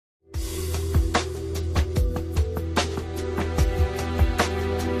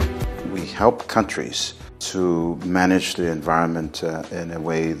help countries to manage the environment in a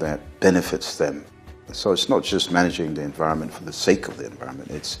way that benefits them. So it's not just managing the environment for the sake of the environment,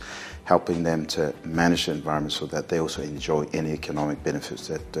 it's helping them to manage the environment so that they also enjoy any economic benefits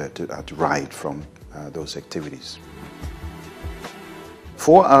that are derived from those activities.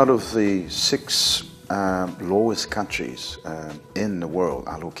 4 out of the 6 lowest countries in the world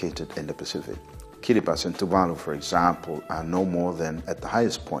are located in the Pacific. Kiribati and Tuvalu, for example, are no more than, at the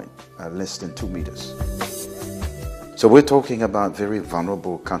highest point, less than 2 meters. So we're talking about very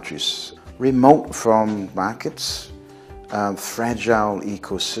vulnerable countries, remote from markets, fragile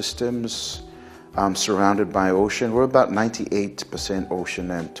ecosystems, surrounded by ocean. We're about 98%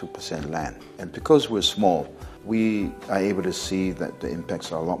 ocean and 2% land. And because we're small, we are able to see that the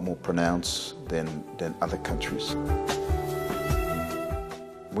impacts are a lot more pronounced than other countries.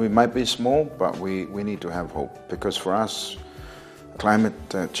 We might be small, but we need to have hope, because for us, climate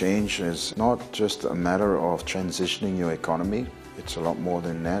change is not just a matter of transitioning your economy. It's a lot more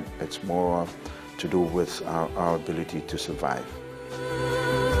than that. It's more to do with our ability to survive.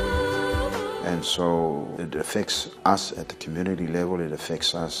 And so it affects us at the community level, it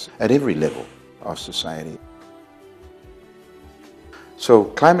affects us at every level of society. So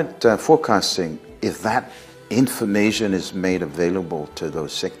climate forecasting, if that information is made available to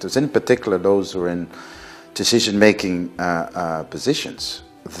those sectors, in particular those who are in decision-making positions,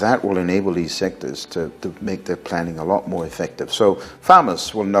 that will enable these sectors to make their planning a lot more effective. So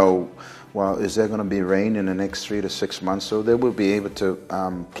farmers will know, well, is there going to be rain in the next 3 to 6 months? So they will be able to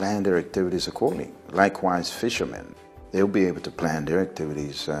plan their activities accordingly. Likewise, fishermen, they'll be able to plan their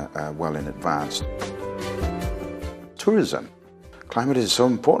activities well in advance. Tourism. Climate is so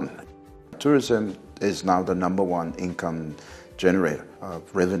important. Tourism is now the #1 income generator of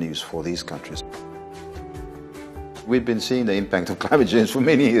revenues for these countries. We've been seeing the impact of climate change for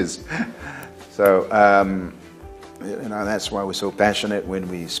many years. So, that's why we're so passionate when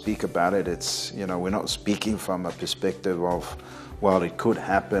we speak about it. It's, we're not speaking from a perspective of, well, it could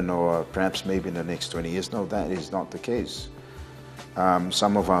happen or perhaps maybe in the next 20 years. No, that is not the case.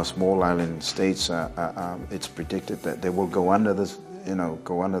 Some of our small island states, it's predicted that they will go under the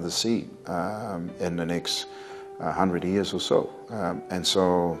sea in the next 100 years or so. And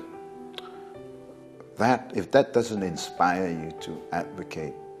so if that doesn't inspire you to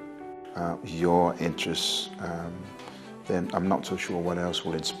advocate your interests, then I'm not so sure what else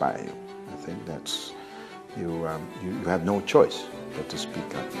will inspire you. I think that's you have no choice but to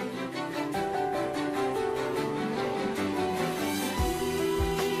speak up.